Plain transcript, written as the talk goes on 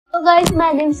Hello guys,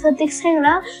 my name is Gatik.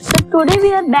 So today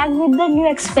we are back with the new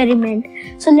experiment.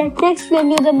 So let me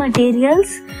explain you the materials.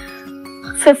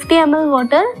 50 ml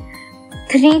water,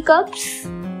 3 cups,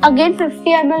 again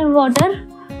 50 ml water,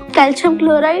 calcium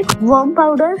chloride, worm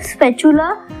powder,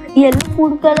 spatula, yellow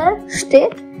food color,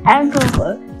 stick and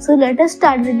rubber. So let us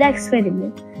start with the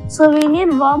experiment. So we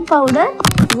need worm powder,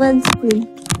 1 spoon.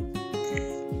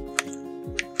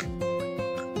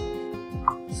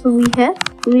 So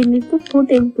we need to put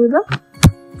into the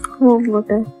warm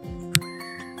water,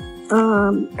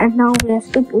 and now we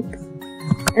have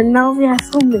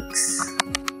to mix.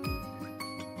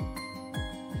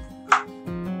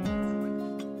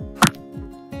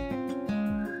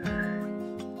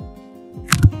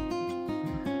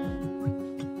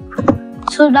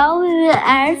 So now we will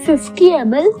add 50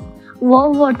 ml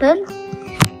warm water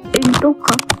into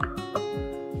cup.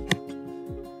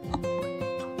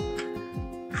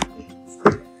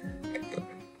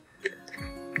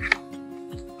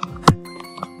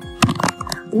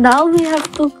 Now we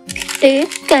have to take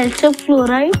calcium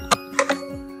chloride.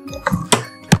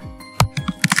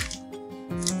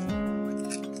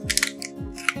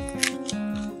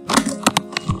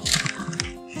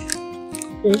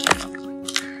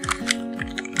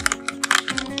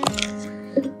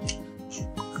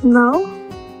 Now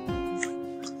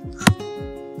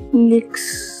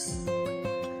mix.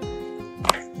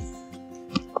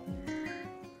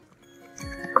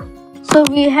 So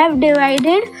we have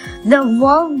divided the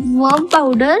worm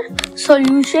powder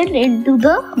solution into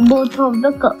the both of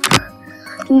the cup.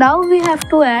 Now we have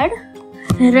to add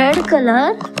red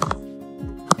color,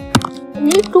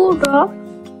 only 2 drops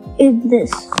in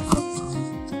this.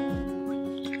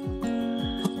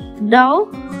 Now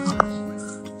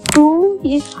 2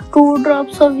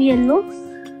 drops of yellow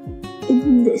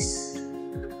in this.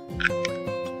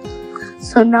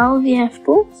 So now we have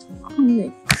to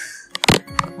mix.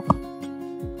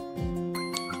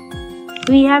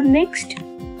 We have mixed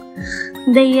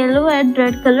the yellow and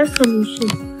red color solution.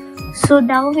 So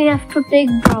now we have to take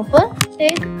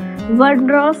take 1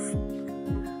 drop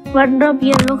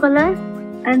yellow color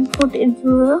and put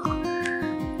into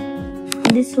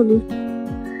this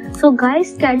solution. So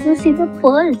guys, can you see the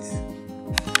pearls?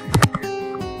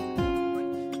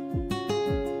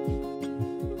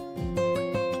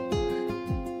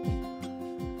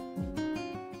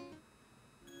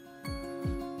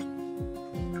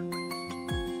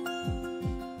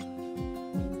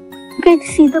 You can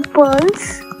see the pearls.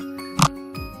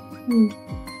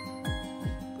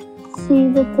 See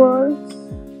the pearls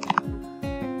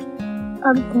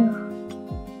up there.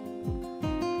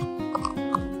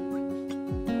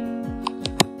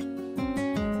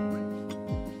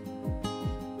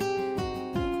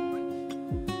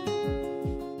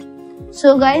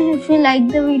 So guys, if you like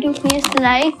the video, please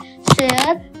like,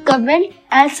 share, comment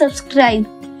and subscribe.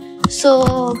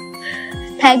 So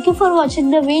thank you for watching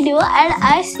the video, and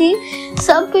I see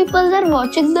some people are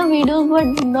watching the videos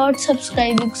but not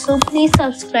subscribing. So please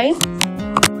subscribe.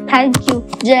 Thank you.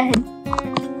 Jai Hind.